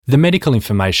The medical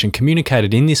information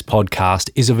communicated in this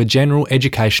podcast is of a general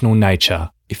educational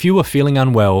nature. If you are feeling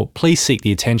unwell, please seek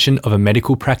the attention of a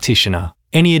medical practitioner.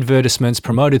 Any advertisements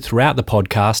promoted throughout the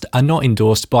podcast are not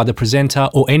endorsed by the presenter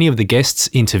or any of the guests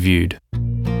interviewed.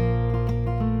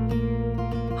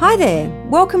 Hi there,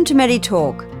 welcome to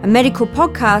MediTalk, a medical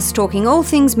podcast talking all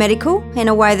things medical in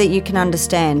a way that you can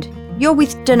understand. You're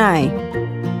with Danae.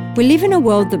 We live in a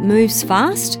world that moves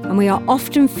fast and we are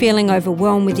often feeling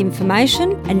overwhelmed with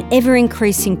information and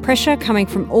ever-increasing pressure coming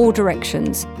from all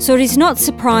directions. So it is not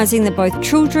surprising that both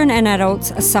children and adults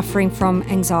are suffering from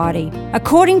anxiety.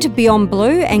 According to Beyond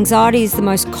Blue, anxiety is the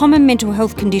most common mental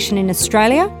health condition in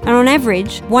Australia, and on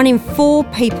average, 1 in 4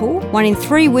 people, 1 in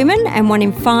 3 women and 1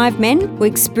 in 5 men will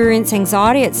experience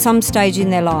anxiety at some stage in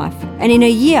their life. And in a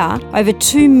year, over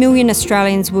 2 million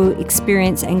Australians will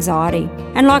experience anxiety.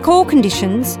 And like all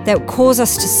conditions that cause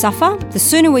us to suffer, the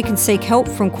sooner we can seek help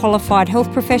from qualified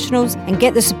health professionals and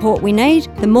get the support we need,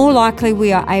 the more likely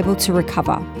we are able to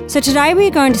recover. So today we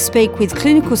are going to speak with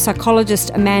clinical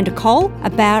psychologist Amanda Cole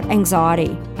about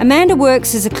anxiety. Amanda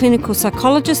works as a clinical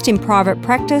psychologist in private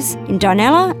practice in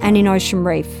Dianella and in Ocean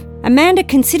Reef. Amanda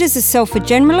considers herself a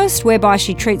generalist, whereby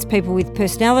she treats people with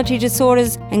personality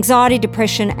disorders, anxiety,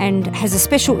 depression, and has a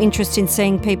special interest in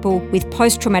seeing people with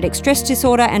post-traumatic stress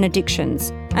disorder and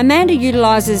addictions. Amanda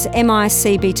utilises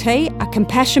MICBT, a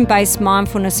compassion-based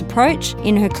mindfulness approach,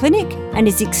 in her clinic and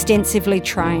is extensively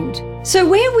trained. So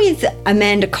we're with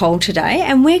Amanda Cole today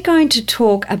and we're going to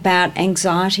talk about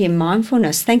anxiety and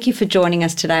mindfulness. Thank you for joining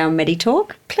us today on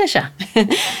MediTalk. Pleasure.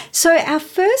 So our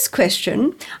first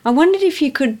question, I wondered if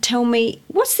you could tell me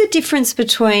what's the difference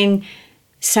between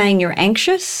saying you're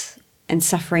anxious and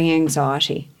suffering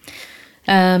anxiety?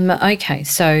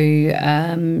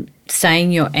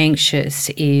 Saying you're anxious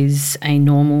is a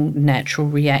normal, natural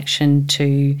reaction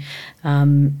to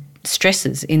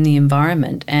stresses in the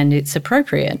environment, and it's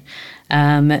appropriate.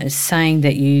 Saying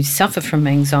that you suffer from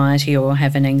anxiety or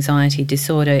have an anxiety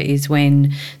disorder is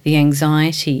when the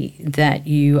anxiety that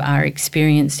you are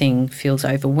experiencing feels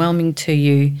overwhelming to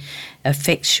you,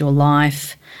 affects your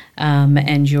life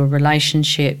and your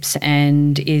relationships,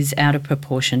 and is out of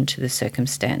proportion to the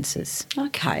circumstances.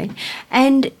 Okay.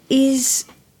 And is,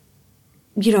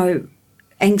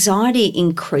 anxiety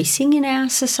increasing in our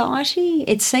society?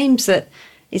 It seems that,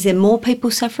 is there more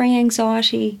people suffering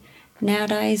anxiety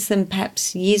nowadays than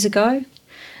perhaps years ago?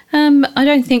 I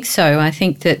don't think so. I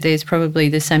think that there's probably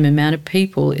the same amount of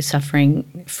people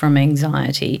suffering from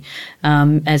anxiety.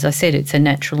 As I said, it's a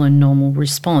natural and normal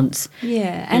response.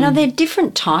 Yeah. And are there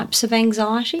different types of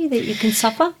anxiety that you can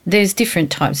suffer? There's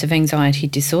different types of anxiety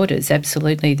disorders,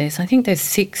 absolutely. I think there's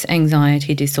 6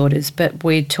 anxiety disorders, but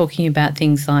we're talking about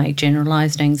things like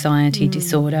generalised anxiety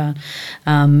disorder,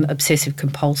 obsessive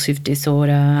compulsive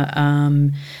disorder,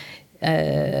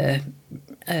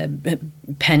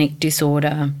 panic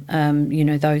disorder,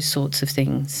 those sorts of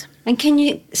things. And can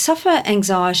you suffer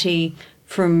anxiety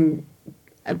from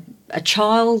a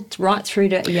child right through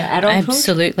to your adulthood?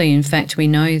 Absolutely. In fact, we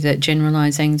know that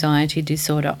generalised anxiety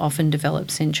disorder often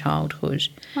develops in childhood.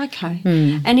 Okay.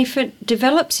 And if it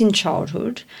develops in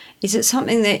childhood, is it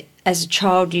something that as a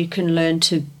child you can learn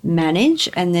to manage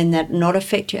and then that not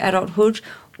affect your adulthood?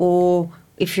 Or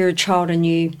if you're a child and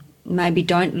you maybe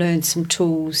don't learn some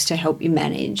tools to help you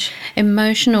manage?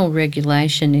 Emotional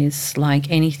regulation is like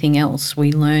anything else.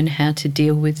 We learn how to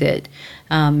deal with it.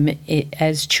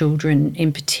 As children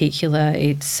in particular,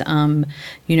 it's,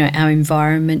 our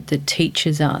environment that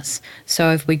teaches us.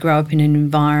 So if we grow up in an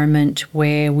environment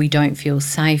where we don't feel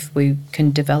safe, we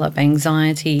can develop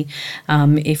anxiety.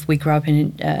 If we grow up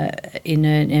in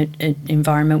an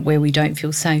environment where we don't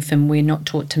feel safe and we're not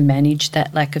taught to manage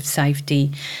that lack of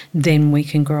safety, then we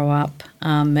can grow up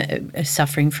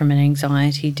suffering from an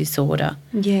anxiety disorder.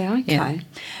 Yeah, okay. Yeah.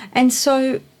 And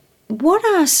so what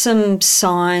are some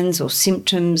signs or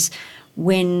symptoms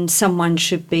when someone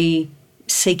should be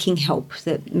seeking help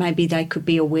that maybe they could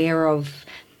be aware of,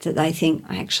 that they think,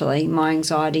 actually, my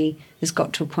anxiety has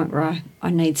got to a point where I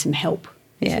need some help?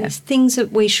 Yeah. There's things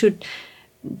that we should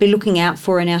be looking out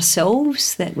for in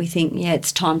ourselves that we think,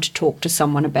 it's time to talk to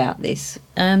someone about this?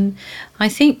 I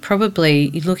think probably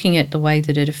looking at the way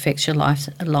that it affects your life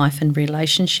and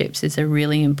relationships is a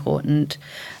really important,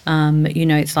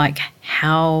 it's like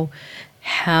how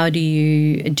do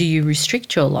you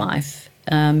restrict your life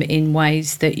in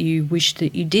ways that you wish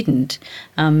that you didn't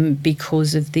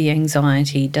because of the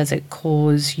anxiety? Does it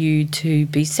cause you to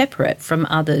be separate from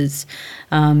others?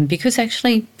 Because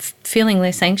actually feeling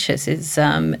less anxious is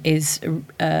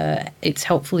it's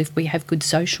helpful if we have good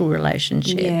social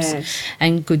relationships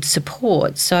and good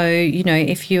support. So,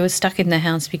 if you're stuck in the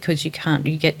house because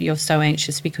you're so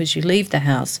anxious because you leave the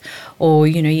house, or,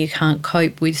 you can't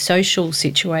cope with social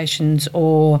situations,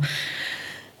 or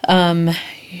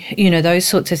those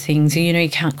sorts of things. You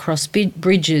can't cross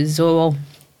bridges, or,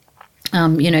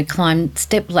 climb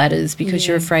step ladders because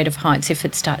you're afraid of heights. If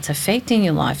it starts affecting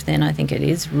your life, then I think it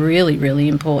is really, really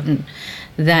important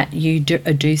that you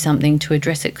do something to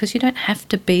address it, because you don't have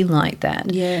to be like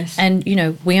that. Yes. And,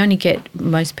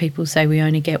 most people say we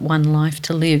only get one life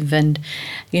to live, and,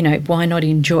 why not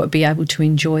be able to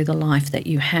enjoy the life that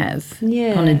you have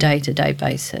on a day-to-day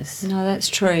basis? No, that's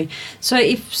true. So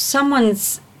if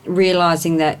someone's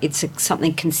realising that it's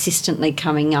something consistently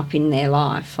coming up in their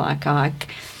life, like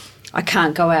I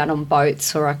can't go out on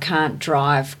boats, or I can't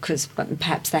drive because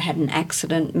perhaps they had an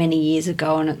accident many years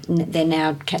ago and they're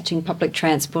now catching public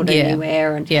transport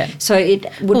anywhere. And so it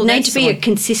would need to be a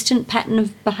consistent pattern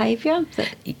of behaviour?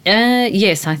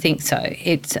 Yes, I think so.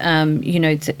 It's,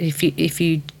 if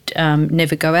you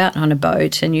never go out on a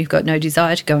boat and you've got no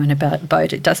desire to go on a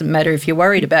boat, it doesn't matter if you're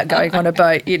worried about going on a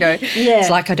boat, It's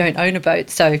like, I don't own a boat,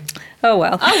 so, oh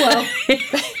well.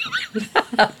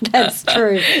 That's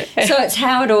true. So it's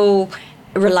how it all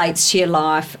relates to your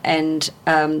life, and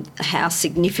how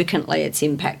significantly it's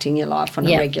impacting your life on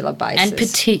a regular basis. And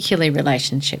particularly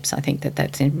relationships. I think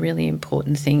that's a really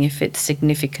important thing. If it's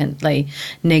significantly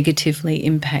negatively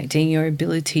impacting your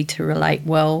ability to relate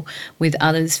well with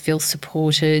others, feel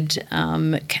supported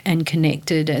and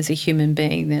connected as a human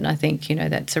being, then I think,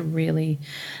 that's a really,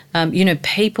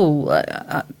 people,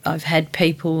 I've had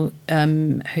people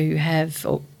who have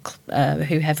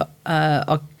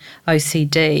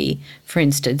OCD, for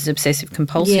instance, obsessive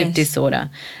compulsive disorder,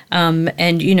 and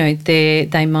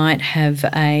they might have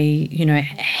a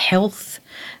health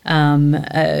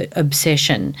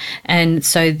obsession, and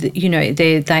so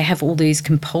they have all these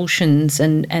compulsions,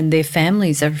 and their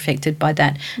families are affected by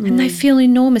that, and they feel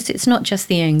enormous. It's not just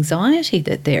the anxiety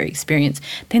that they're experiencing;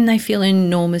 then they feel an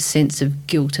enormous sense of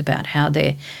guilt about how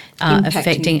they're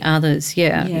affecting others.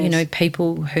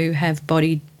 People who have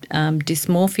body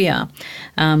dysmorphia,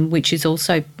 which is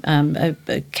also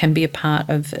can be a part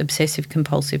of obsessive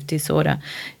compulsive disorder.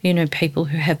 People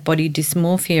who have body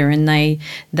dysmorphia and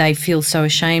they feel so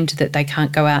ashamed that they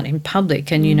can't go out in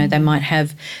public, and they might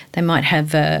have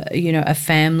a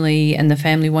family, and the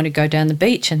family want to go down the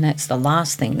beach, and that's the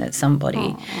last thing that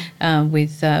somebody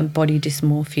with body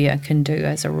dysmorphia can do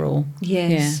as a rule.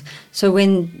 Yes. So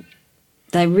when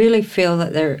they really feel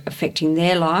that they're affecting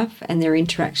their life and their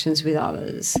interactions with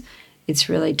others, it's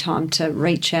really time to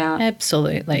reach out.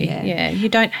 Absolutely. Yeah. You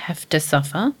don't have to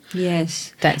suffer.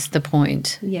 Yes. That's the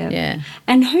point. Yeah.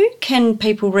 And who can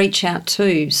people reach out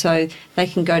to? So they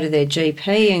can go to their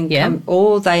GP and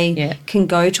or they can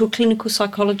go to a clinical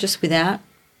psychologist without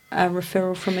a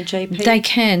referral from a GP? They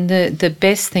can. The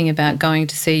best thing about going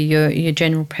to see your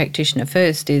general practitioner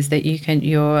first is that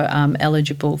you're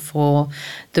eligible for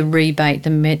the rebate, the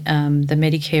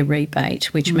Medicare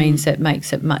rebate, which means that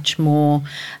makes it much more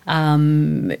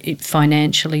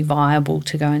financially viable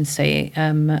to go and see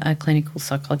a clinical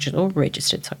psychologist or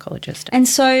registered psychologist. And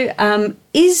so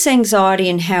is anxiety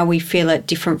and how we feel it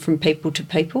different from people to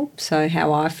people? So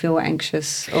how I feel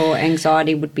anxious or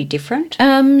anxiety would be different?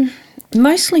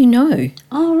 Mostly no.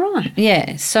 Oh, right.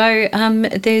 Yeah. So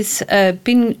there's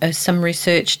been some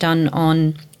research done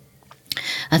on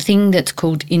a thing that's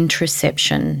called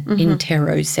interoception,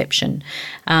 interoception.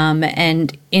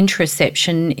 And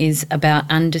interoception is about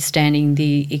understanding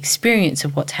the experience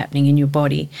of what's happening in your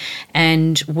body.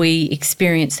 And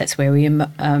that's where we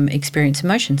experience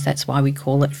emotions. That's why we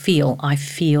call it feel. I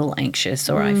feel anxious,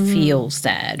 or I feel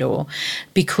sad, or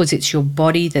because it's your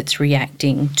body that's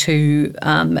reacting to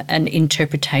an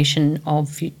interpretation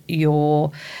of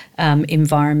your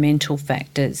environmental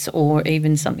factors, or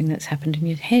even something that's happened in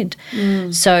your head.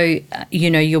 So,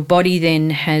 your body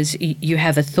then you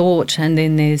have a thought, and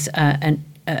then there's an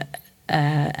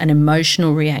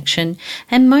emotional reaction.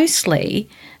 And mostly,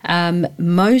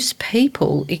 most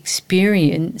people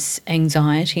experience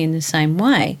anxiety in the same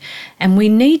way. And we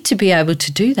need to be able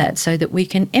to do that so that we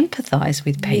can empathise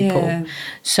with people. Yeah.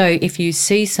 So if you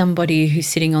see somebody who's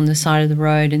sitting on the side of the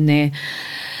road and they're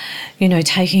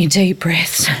taking deep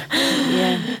breaths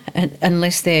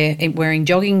unless they're wearing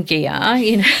jogging gear,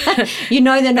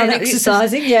 they're not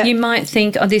exercising. Yeah, you might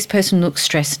think, oh, this person looks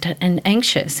stressed and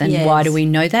anxious. And why do we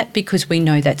know that? Because we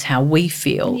know that's how we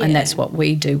feel, and that's what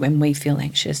we do when we feel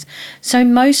anxious. So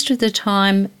most of the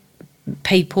time,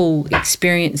 people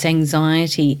experience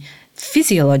anxiety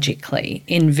physiologically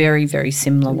in very, very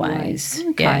similar ways.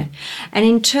 Okay. Yeah. And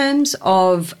in terms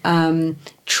of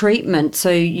treatment, so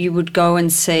you would go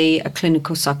and see a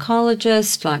clinical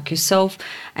psychologist like yourself,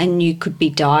 and you could be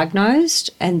diagnosed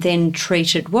and then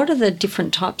treated. What are the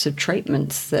different types of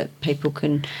treatments that people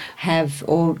can have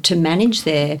or to manage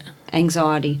their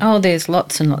anxiety? Oh, there's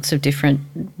lots and lots of different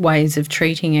ways of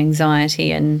treating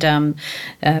anxiety, and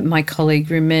my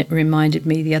colleague reminded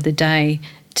me the other day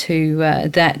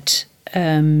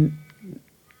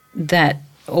that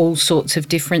all sorts of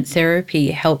different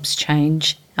therapy helps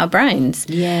change our brains.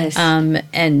 Yes. There's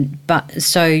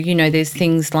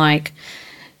things like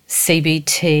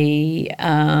CBT,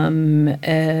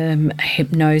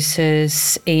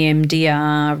 hypnosis,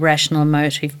 EMDR, rational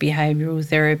emotive behavioural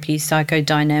therapy,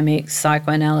 psychodynamics,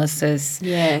 psychoanalysis.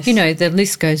 Yes. The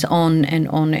list goes on and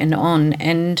on and on.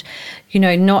 And,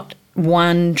 not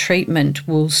one treatment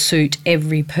will suit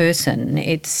every person.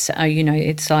 It's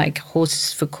it's like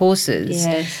horses for courses.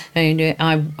 Yes.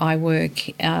 I work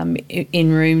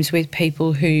in rooms with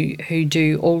people who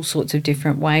do all sorts of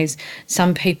different ways.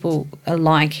 Some people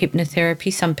like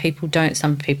hypnotherapy, some people don't.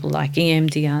 Some people like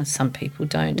EMDR, some people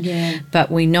don't. Yeah. But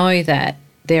we know that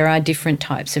there are different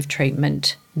types of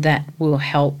treatment that will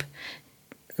help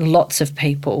lots of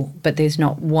people, but there's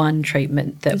not one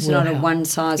treatment that it's will not help. A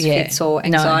one-size-fits-all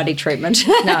anxiety treatment.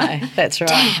 No, that's right.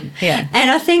 Damn. Yeah. And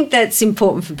I think that's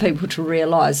important for people to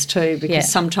realise too,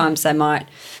 because sometimes they might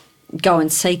go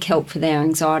and seek help for their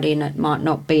anxiety and it might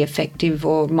not be effective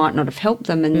or might not have helped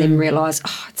them, and then realise,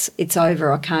 it's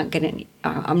over, I can't get any,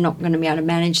 I'm not going to be able to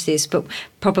manage this. But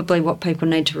probably what people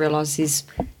need to realise is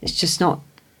it's just not,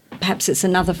 perhaps it's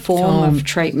another form of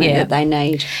treatment that they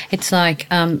need. It's like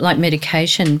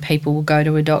medication. People will go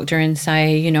to a doctor and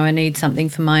say, I need something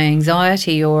for my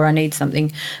anxiety, or I need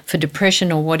something for depression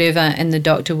or whatever, and the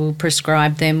doctor will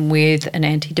prescribe them with an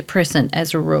antidepressant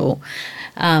as a rule.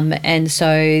 And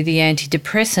so the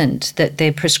antidepressant that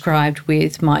they're prescribed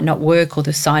with might not work, or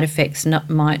the side effects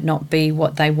might not be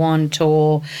what they want,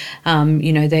 or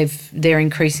they're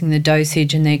increasing the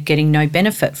dosage and they're getting no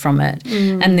benefit from it.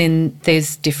 And then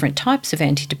there's different types of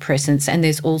antidepressants, and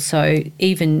there's also,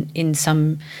 even in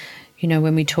some,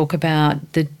 when we talk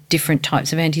about the different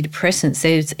types of antidepressants,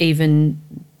 there's even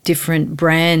different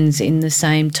brands in the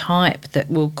same type that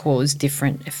will cause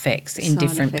different effects in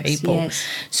different people. Yes.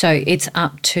 So it's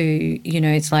up to,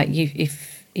 it's like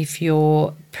if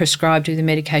you're prescribed with a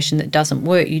medication that doesn't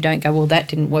work, you don't go, well, that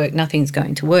didn't work, nothing's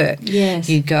going to work. Yes.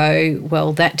 You go,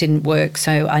 well, that didn't work,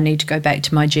 so I need to go back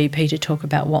to my GP to talk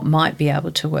about what might be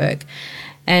able to work.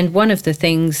 And one of the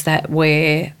things that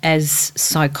we're, as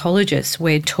psychologists,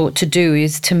 we're taught to do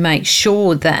is to make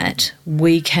sure that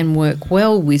we can work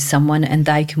well with someone and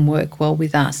they can work well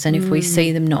with us. And if we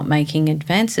see them not making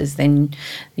advances, then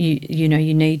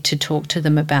you need to talk to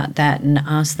them about that and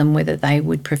ask them whether they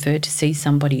would prefer to see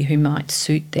somebody who might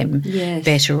suit them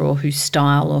better, or whose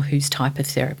style or whose type of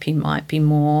therapy might be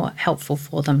more helpful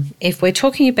for them. If we're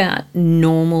talking about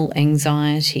normal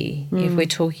anxiety, if we're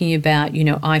talking about,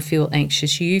 I feel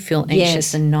anxious, you feel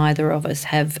anxious, and neither of us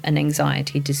have an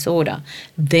anxiety disorder,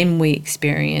 then we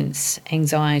experience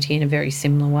anxiety in a very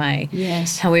similar way.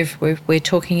 Yes. However, we're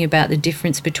talking about the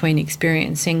difference between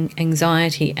experiencing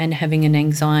anxiety and having an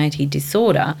anxiety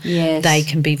disorder. Yes. They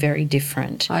can be very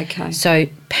different. Okay. So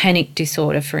panic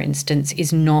disorder, for instance,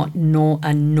 is not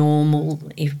a normal,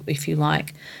 if you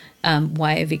like,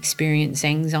 way of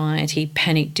experiencing anxiety.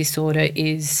 Panic disorder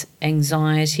is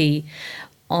anxiety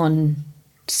on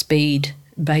speed,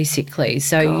 basically.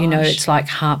 So, it's like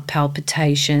heart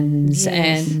palpitations,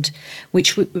 and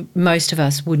which most of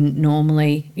us wouldn't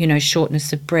normally,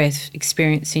 shortness of breath,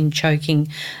 experiencing choking,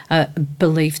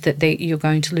 belief that you're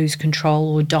going to lose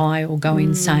control or die or go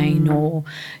insane, or,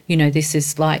 this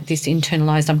is like this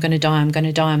internalized, I'm going to die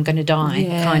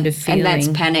kind of feeling. And that's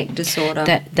panic disorder.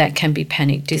 That can be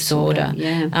panic disorder.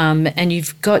 And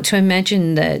you've got to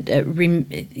imagine that,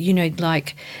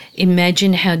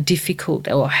 imagine how difficult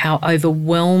or how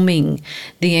overwhelming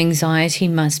the anxiety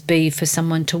must be for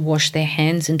someone to wash their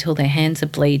hands until their hands are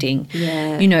bleeding.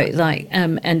 Yeah.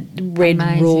 And red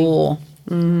raw.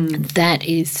 That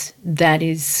is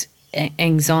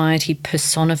anxiety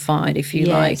personified, if you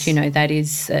like. You know, that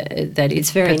is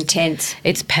it's very intense.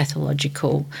 It's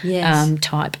pathological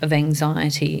type of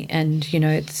anxiety, and you know,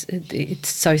 it's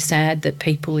so sad that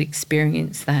people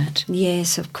experience that.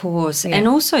 Yes, of course, and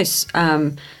also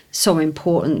so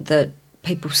important that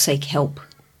people seek help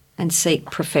and seek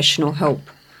professional help.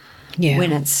 Yeah.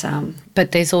 When it's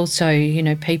But there's also, you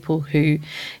know, people who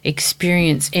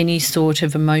experience any sort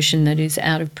of emotion that is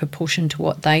out of proportion to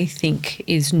what they think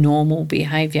is normal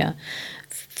behaviour,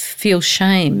 feel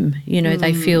shame, you know,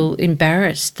 they feel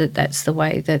embarrassed that that's the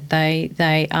way that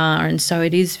they are. And so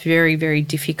it is very, very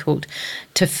difficult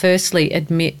to firstly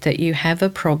admit that you have a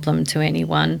problem to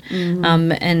anyone,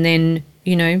 and then,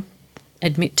 you know,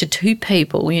 admit to two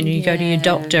people. You know, you go to your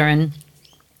doctor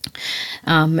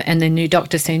and then your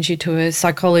doctor sends you to a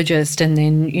psychologist, and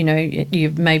then, you know,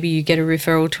 maybe you get a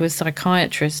referral to a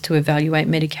psychiatrist to evaluate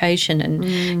medication, and,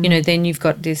 you know, then you've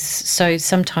got this. So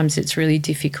sometimes it's really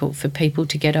difficult for people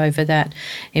to get over that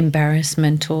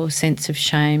embarrassment or sense of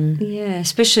shame. Yeah,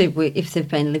 especially if they've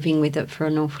been living with it for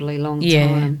an awfully long time.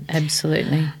 Yeah,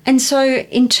 absolutely. And so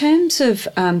in terms of,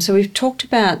 so we've talked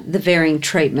about the varying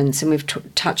treatments, and we've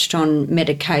touched on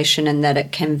medication and that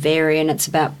it can vary, and it's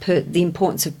about the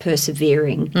importance of persevering.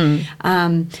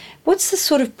 What's the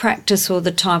sort of practice or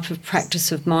the type of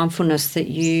practice of mindfulness that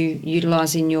you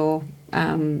utilise in your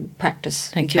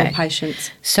practice with your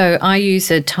patients? So I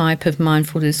use a type of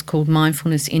mindfulness called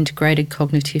mindfulness integrated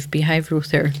cognitive behavioural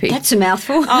therapy. That's a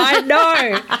mouthful.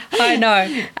 I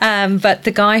know. But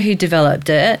the guy who developed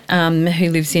it, who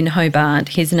lives in Hobart,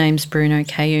 his name's Bruno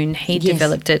Cayun. He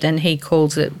developed it, and he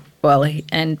calls it,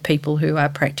 and people who are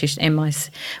practitioners,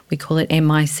 we call it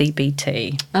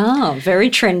MICBT. Oh,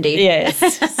 very trendy. Yes.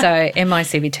 So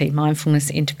MICBT, Mindfulness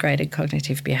Integrated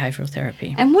Cognitive Behavioural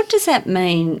Therapy. And what does that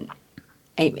mean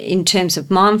in terms of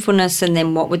mindfulness, and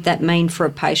then what would that mean for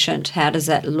a patient? How does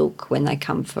that look when they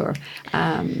come for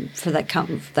a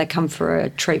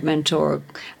treatment or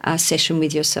a session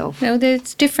with yourself? Well,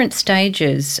 there's different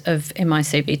stages of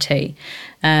MICBT.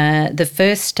 The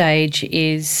first stage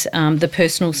is the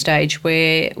personal stage,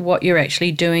 where what you're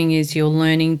actually doing is you're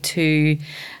learning to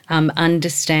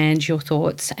understand your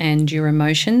thoughts and your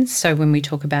emotions. So when we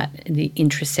talk about the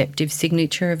interoceptive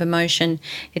signature of emotion,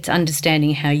 it's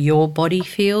understanding how your body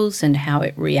feels and how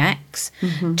it reacts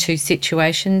to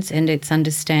situations, and it's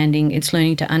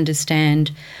learning to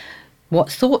understand what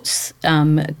thoughts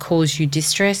cause you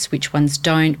distress, which ones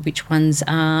don't, which ones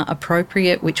are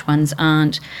appropriate, which ones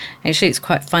aren't. Actually, it's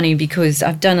quite funny because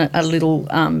I've done a little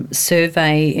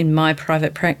survey in my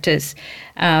private practice,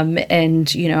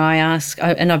 and, you know, I ask,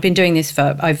 and I've been doing this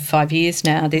for over 5 years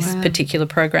now, this particular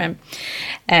program,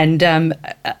 and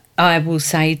I will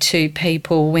say to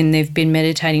people when they've been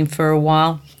meditating for a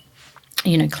while,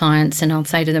 you know, clients, and I'll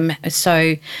say to them,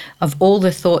 so of all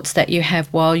the thoughts that you have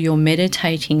while you're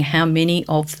meditating, how many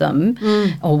of them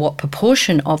or what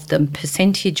proportion of them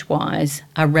percentage-wise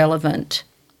are relevant?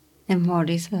 And what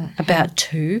is it? About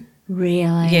 2.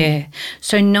 Really? Yeah.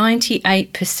 So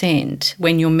 98%,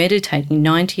 when you're meditating,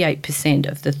 98%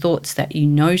 of the thoughts that you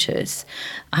notice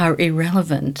are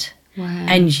irrelevant. Wow.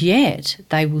 And yet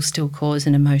they will still cause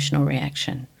an emotional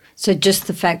reaction. So just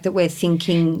the fact that we're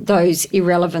thinking those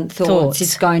irrelevant thoughts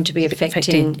is going to be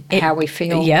affecting how we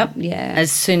feel. Yep. Yeah.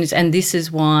 As soon as, and this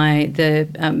is why the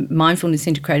mindfulness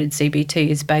integrated CBT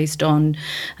is based on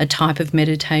a type of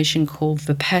meditation called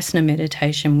Vipassana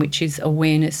meditation, which is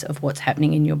awareness of what's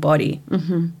happening in your body.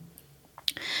 Mm-hmm.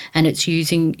 And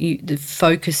it's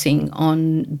focusing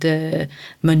on the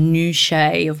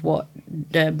minutiae of what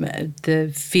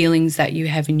the feelings that you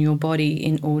have in your body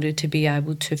in order to be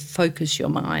able to focus your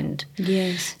mind.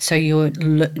 Yes. So you're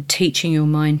teaching your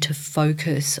mind to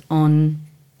focus on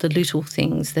the little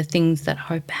things, the things that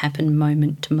happen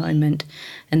moment to moment,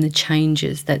 and the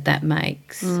changes that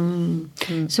makes.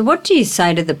 So what do you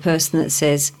say to the person that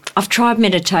says, I've tried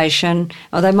meditation,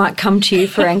 or they might come to you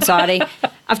for anxiety,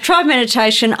 I've tried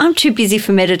meditation, I'm too busy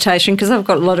for meditation, because I've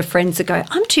got a lot of friends that go,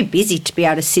 I'm too busy to be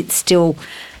able to sit still.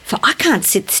 I can't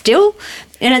sit still.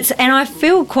 And I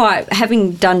feel quite,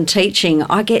 having done teaching,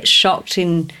 I get shocked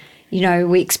in, you know,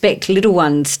 we expect little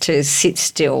ones to sit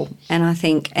still. And I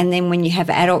think, and then when you have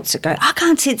adults that go, I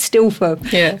can't sit still for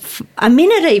a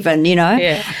minute even, you know.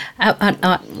 Yeah.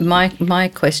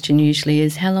 My question usually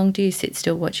is, how long do you sit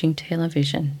still watching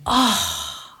television?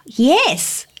 Oh,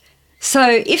 yes.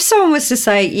 So if someone was to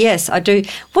say, yes, I do,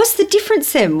 what's the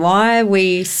difference then? Why are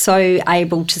we so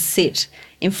able to sit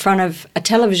in front of a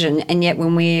television, and yet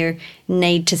when we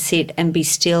need to sit and be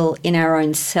still in our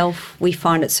own self, we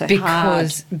find it so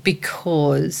hard?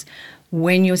 Because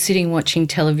when you're sitting watching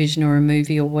television or a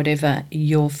movie or whatever,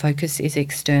 your focus is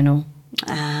external.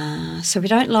 So we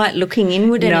don't like looking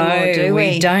inward anymore, do we?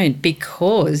 No, we don't,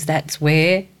 because that's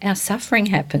where our suffering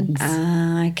happens.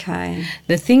 Okay.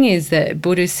 The thing is that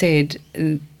Buddha said,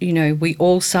 we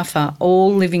all suffer,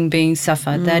 all living beings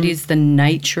suffer. That is the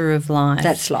nature of life.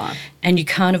 That's life. And you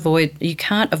can't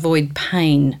avoid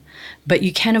pain, but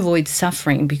you can avoid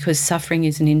suffering, because suffering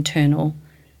is an internal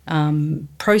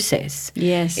process.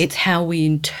 Yes. It's how we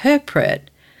interpret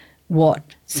what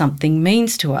something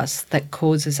means to us that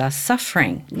causes us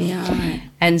suffering. Yeah. Right.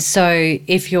 And so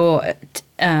if you're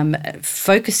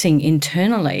focusing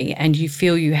internally and you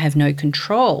feel you have no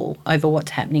control over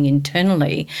what's happening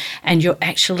internally, and you're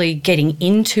actually getting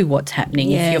into what's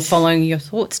happening, if you're following your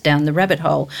thoughts down the rabbit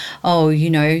hole,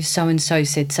 so-and-so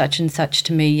said such and such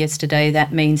to me yesterday,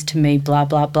 that means to me blah,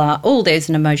 blah, blah. There's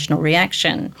an emotional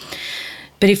reaction.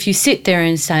 But if you sit there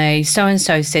and say,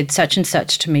 so-and-so said such and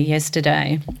such to me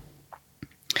yesterday,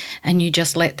 and you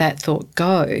just let that thought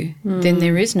go, then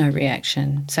there is no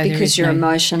reaction. So because you're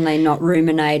emotionally not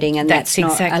ruminating, and that's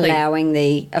not allowing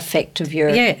the effect of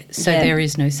your... there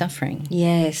is no suffering.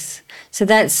 Yes. So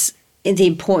that's the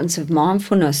importance of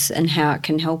mindfulness and how it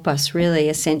can help us, really,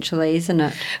 essentially, isn't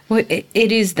it? Well, it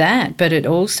is that, but it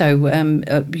also,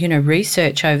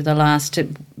 research over the last...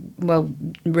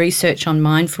 research on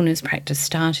mindfulness practice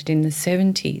started in the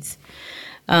 70s.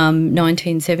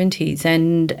 1970s,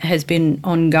 and has been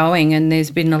ongoing, and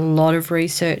there's been a lot of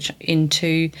research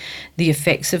into the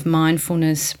effects of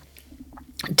mindfulness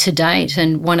to date.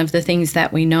 And one of the things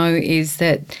that we know is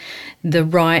that the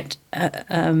right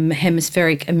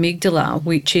hemispheric amygdala,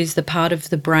 which is the part of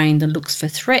the brain that looks for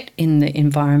threat in the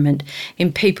environment,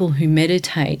 in people who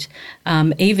meditate,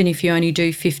 even if you only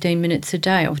do 15 minutes a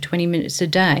day or 20 minutes a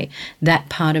day, that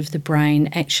part of the brain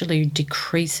actually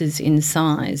decreases in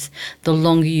size. The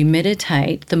longer you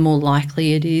meditate, the more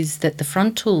likely it is that the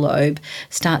frontal lobe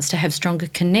starts to have stronger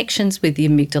connections with the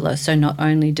amygdala. So not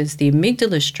only does the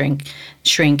amygdala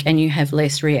shrink and you have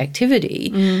less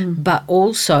reactivity, but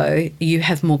also you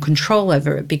have more control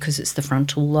over it, because it's the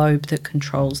frontal lobe that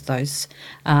controls those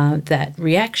that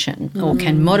reaction, or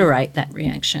can moderate that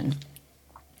reaction.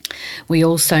 We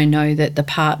also know that the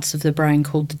parts of the brain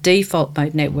called the default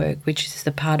mode network, which is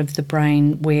the part of the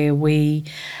brain where we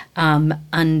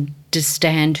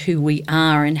understand who we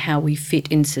are and how we fit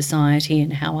in society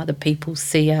and how other people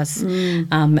see us,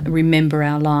 remember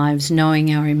our lives,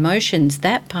 knowing our emotions,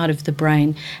 that part of the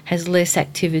brain has less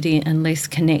activity and less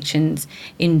connections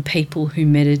in people who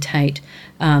meditate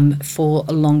for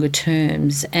longer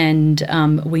terms. And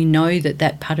we know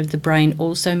that part of the brain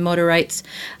also moderates,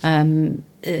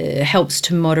 helps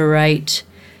to moderate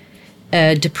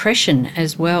depression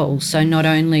as well. So not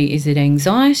only is it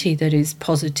anxiety that is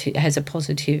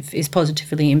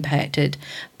positively impacted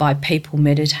by people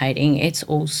meditating, it's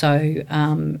also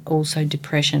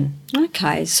depression.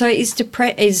 Okay, so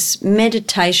is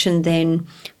meditation then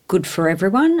good for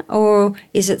everyone, or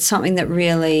is it something that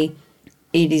really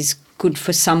it is good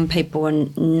for some people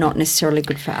and not necessarily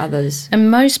good for others? And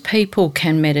most people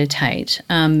can meditate.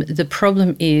 The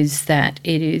problem is that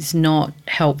it is not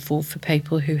helpful for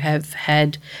people who have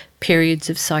had periods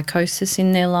of psychosis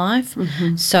in their life.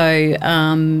 So,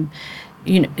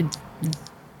 we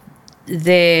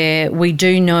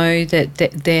do know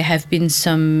that there have been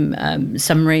some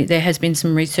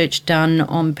research done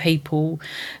on people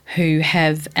who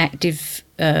have active,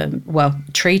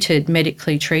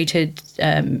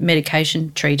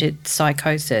 medication-treated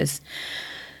psychosis,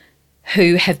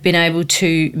 who have been able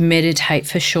to meditate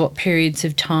for short periods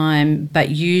of time, but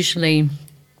usually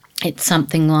it's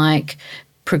something like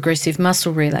progressive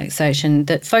muscle relaxation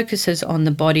that focuses on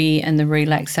the body and the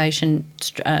relaxation,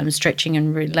 stretching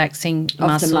and relaxing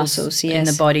muscles in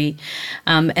the body.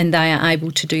 And they are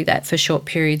able to do that for short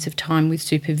periods of time with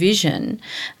supervision.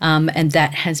 And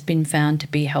that has been found to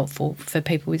be helpful for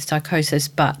people with psychosis.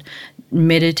 But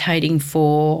meditating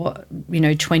for,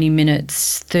 20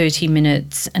 minutes, 30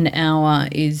 minutes, an hour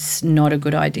is not a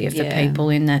good idea for people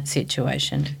in that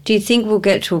situation. Do you think we'll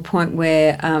get to a point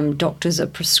where doctors are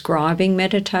prescribing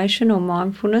meditation or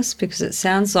mindfulness? Because it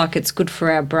sounds like it's good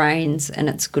for our brains and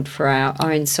it's good for our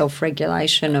own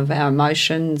self-regulation of our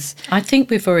emotions. I think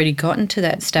we've already gotten to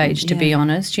that stage, to be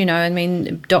honest.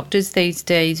 Doctors these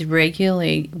days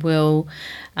regularly will...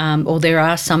 or there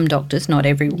are some doctors, not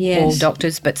all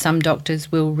doctors, but some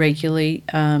doctors will regularly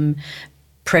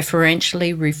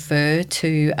preferentially refer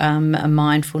to a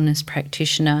mindfulness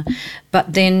practitioner.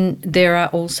 But then there are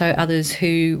also others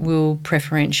who will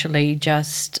preferentially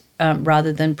just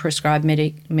rather than prescribe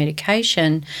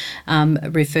medication,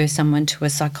 refer someone to a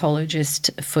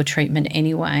psychologist for treatment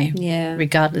anyway,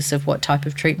 regardless of what type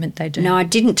of treatment they do. No, I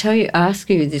didn't ask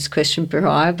you this question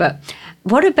prior, but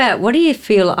what do you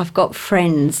feel? I've got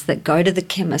friends that go to the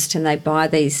chemist and they buy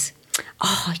these,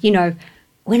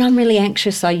 when I'm really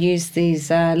anxious, I use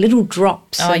these little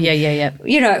drops. Oh, yeah.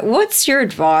 What's your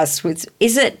advice with?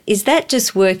 Is that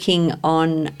just working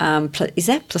on? Is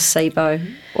that placebo?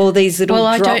 Or these little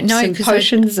drops I don't know, and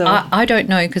potions? I don't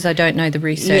know because I don't know the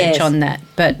research on that.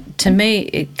 But to me,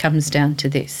 it comes down to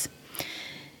this.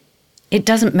 It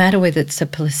doesn't matter whether it's a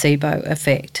placebo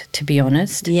effect, to be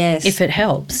honest. Yes. If it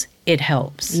helps, it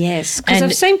helps. Yes, because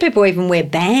I've seen people even wear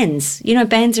bands.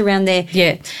 Bands around their.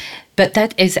 Yeah. But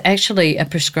that is actually a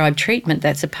prescribed treatment.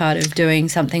 That's a part of doing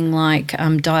something like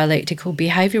dialectical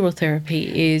behavioural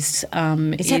therapy is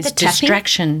that the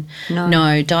distraction. Tapping?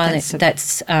 No,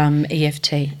 that's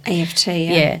EFT. EFT, yeah.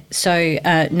 Yeah. So,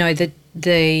 no, the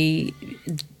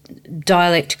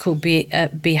dialectical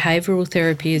behavioural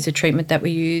therapy is a treatment that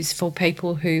we use for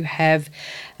people who have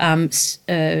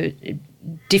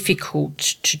difficult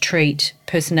to treat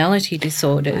personality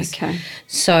disorders. Okay.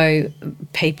 So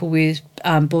people with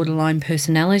borderline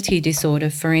personality disorder,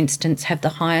 for instance, have the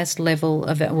highest level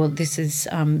of it. Well, this is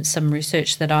some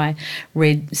research that I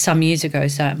read some years ago,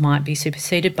 so it might be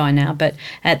superseded by now. But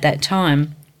at that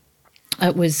time,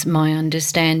 it was my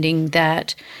understanding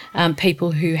that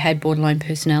people who had borderline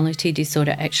personality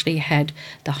disorder actually had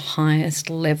the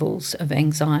highest levels of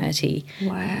anxiety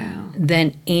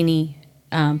than any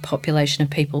population of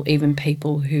people, even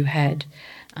people who had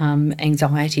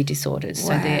anxiety disorders. Wow.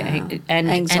 So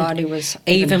anxiety was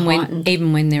even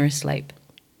heightened. when they're asleep.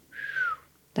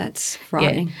 That's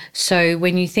frightening. Yeah. So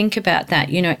when you think about that,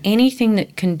 anything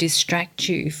that can distract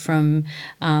you from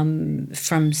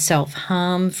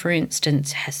self-harm, for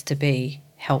instance, has to be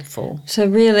helpful. So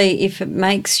really, if it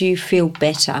makes you feel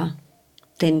better,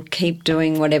 then keep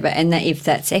doing whatever. And if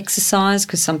that's exercise,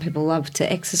 because some people love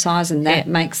to exercise and that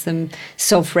makes them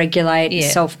self-regulate,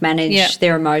 self-manage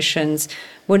their emotions,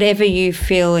 whatever you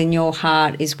feel in your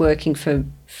heart is working for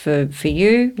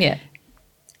you. Yeah.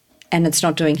 And it's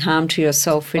not doing harm to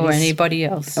yourself or anybody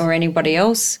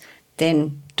else,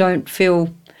 then don't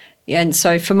feel. And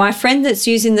so for my friend that's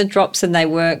using the drops and they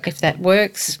work, if that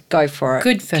works, go for it.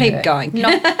 Good for her. Keep going.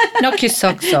 Knock your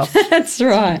socks off. That's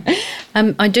right.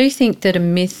 I do think that a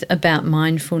myth about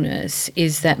mindfulness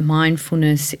is that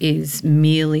mindfulness is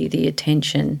merely the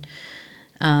attention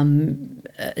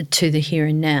to the here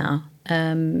and now.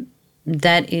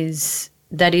 That is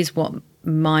what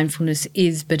mindfulness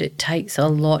is, but it takes a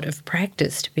lot of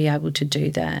practice to be able to do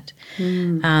that.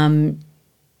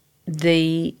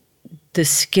 The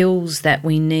skills that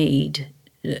we need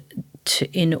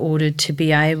in order to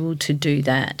be able to do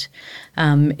that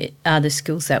are the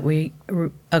skills that we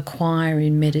acquire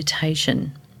in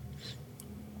meditation.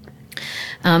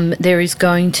 There is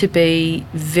going to be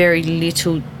very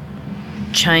little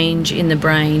change in the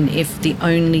brain if the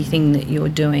only thing that you're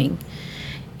doing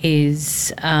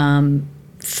is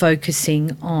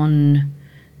focusing on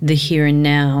the here and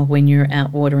now when you're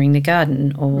out watering the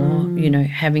garden or,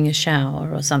 having a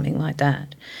shower or something like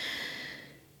that.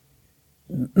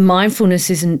 Mindfulness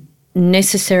isn't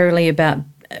necessarily about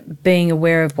being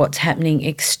aware of what's happening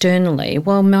externally.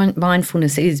 Well,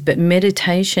 mindfulness is, but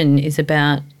meditation is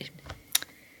about...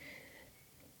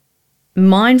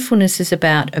 Mindfulness is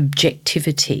about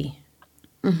objectivity,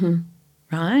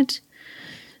 right?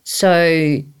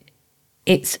 So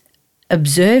it's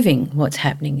observing what's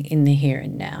happening in the here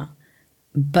and now,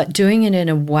 but doing it in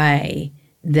a way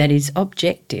that is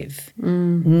objective,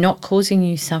 not causing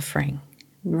you suffering.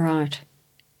 Right.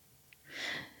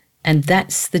 And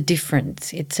that's the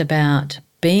difference. It's about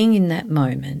being in that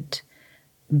moment,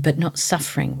 but not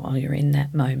suffering while you're in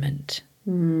that moment.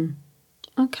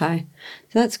 Okay,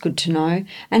 so that's good to know.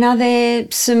 And are there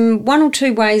one or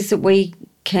two ways that we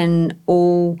can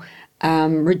all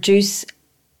reduce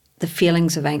the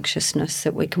feelings of anxiousness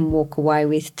that we can walk away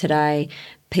with today,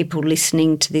 people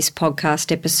listening to this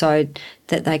podcast episode,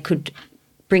 that they could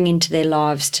bring into their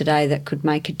lives today that could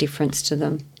make a difference to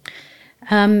them?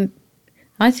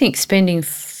 I think spending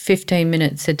 15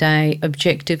 minutes a day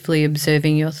objectively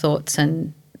observing your thoughts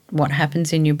and what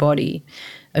happens in your body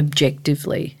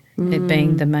objectively, it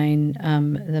being the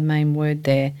main word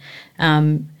there,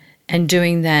 and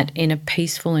doing that in a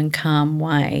peaceful and calm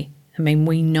way. I mean,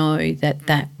 we know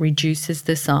that reduces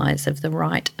the size of the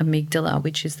right amygdala,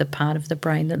 which is the part of the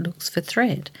brain that looks for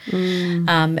threat.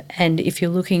 And if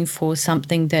you're looking for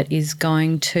something that is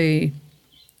going to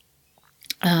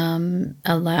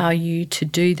allow you to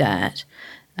do that,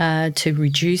 to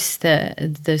reduce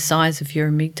the size of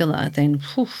your amygdala, then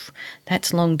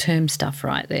that's long-term stuff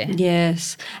right there.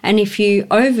 Yes. And if you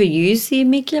overuse the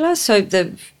amygdala, so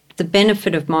the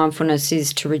benefit of mindfulness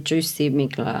is to reduce the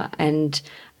amygdala and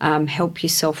help you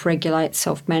self-regulate,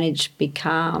 self-manage, be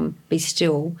calm, be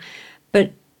still.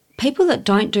 But people that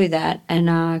don't do that and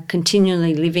are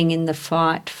continually living in the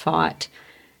fight,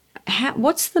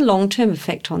 what's the long-term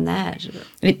effect on that?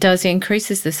 It does. It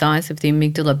increases the size of the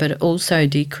amygdala, but it also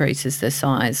decreases the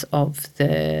size of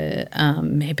the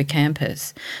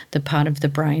hippocampus, the part of the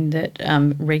brain that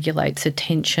regulates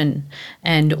attention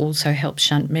and also helps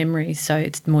shunt memory. So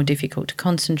it's more difficult to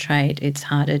concentrate. It's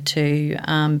harder to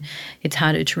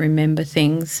remember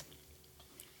things.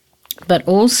 But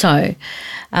also,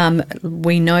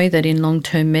 we know that in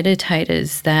long-term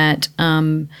meditators that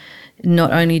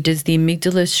not only does the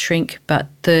amygdala shrink, but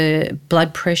the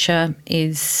blood pressure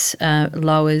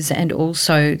lowers, and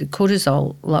also the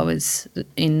cortisol lowers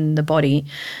in the body.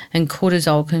 And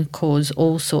cortisol can cause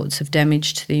all sorts of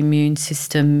damage to the immune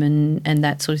system and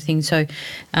that sort of thing. So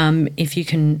if you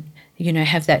can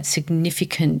have that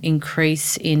significant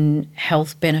increase in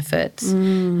health benefits.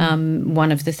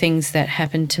 One of the things that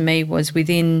happened to me was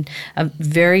within a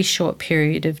very short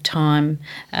period of time,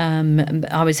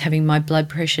 I was having my blood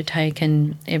pressure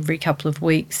taken every couple of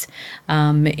weeks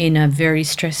in a very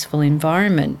stressful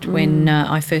environment when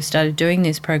I first started doing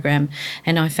this program.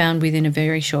 And I found within a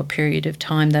very short period of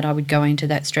time that I would go into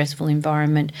that stressful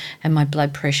environment and my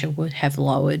blood pressure would have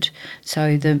lowered.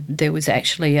 So there was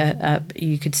actually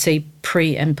you could see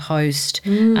pre and post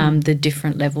the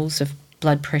different levels of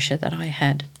blood pressure that I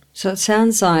had. So it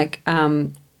sounds like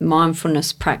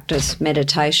mindfulness practice,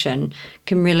 meditation,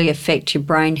 can really affect your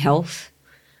brain health,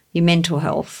 your mental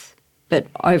health, but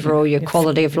overall your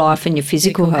quality of life and your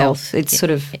physical health. It's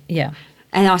sort of... Yeah.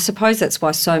 And I suppose that's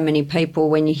why so many people,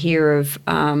 when you hear of,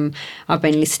 I've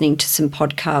been listening to some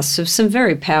podcasts of some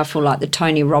very powerful, like the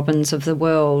Tony Robbins of the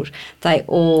world, they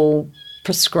all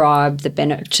prescribe the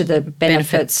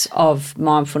benefits of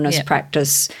mindfulness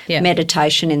practice,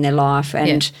 meditation in their life,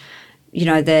 and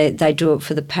they do it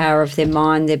for the power of their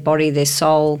mind, their body, their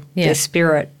soul, their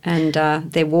spirit, and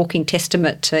they're walking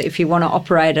testament to, if you want to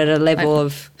operate at a level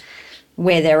of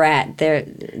where they're at,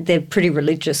 they're pretty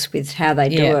religious with how they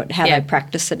do it, how they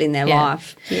practice it in their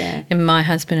life. Yeah. And my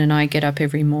husband and I get up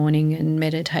every morning and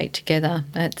meditate together.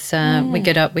 That's we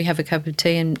get up, we have a cup of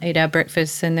tea and eat our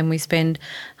breakfast, and then we spend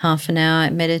half an hour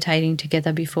meditating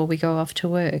together before we go off to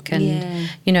work.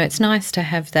 And it's nice to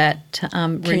have that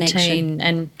routine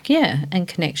and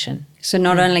connection. So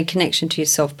not only connection to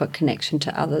yourself, but connection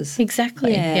to others.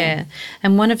 Exactly, yeah.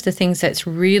 And one of the things that's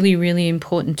really, really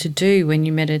important to do when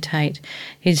you meditate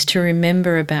is to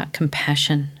remember about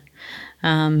compassion.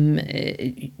 When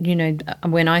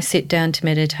I sit down to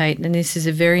meditate, and this is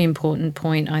a very important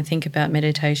point I think about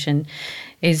meditation,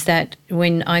 is that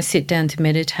when I sit down to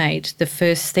meditate, the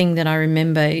first thing that I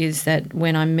remember is that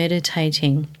when I'm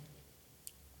meditating,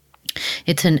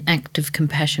 it's an act of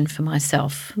compassion for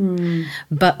myself,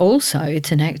 but also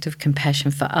it's an act of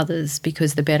compassion for others,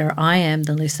 because the better I am,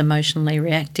 the less emotionally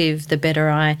reactive, the better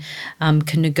I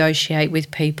can negotiate with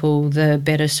people, the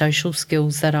better social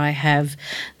skills that I have,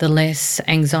 the less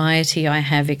anxiety I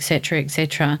have,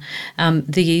 etc., the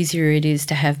easier it is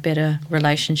to have better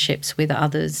relationships with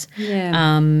others.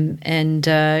 I've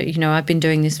been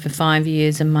doing this for 5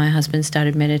 years, and my husband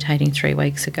started meditating 3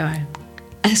 weeks ago.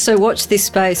 So watch this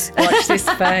space. Watch this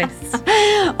space.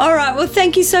 All right. Well,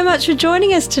 thank you so much for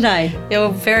joining us today.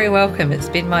 You're very welcome. It's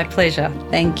been my pleasure.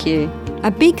 Thank you. A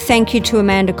big thank you to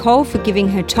Amanda Cole for giving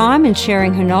her time and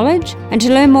sharing her knowledge. And to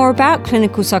learn more about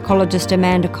clinical psychologist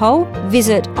Amanda Cole,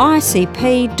 visit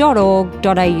icp.org.au.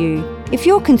 If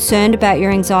you're concerned about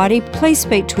your anxiety, please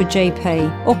speak to a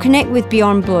GP or connect with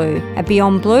Beyond Blue at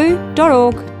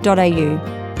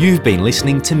beyondblue.org.au. You've been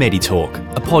listening to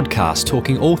MediTalk, a podcast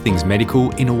talking all things medical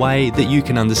in a way that you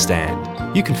can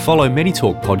understand. You can follow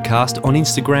MediTalk podcast on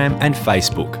Instagram and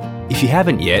Facebook. If you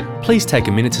haven't yet, please take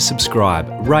a minute to subscribe,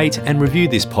 rate and review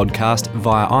this podcast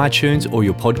via iTunes or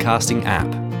your podcasting app.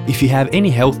 If you have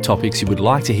any health topics you would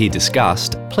like to hear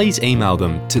discussed, please email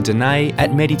them to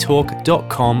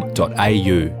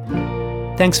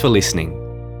Danae@meditalk.com.au. Thanks for listening.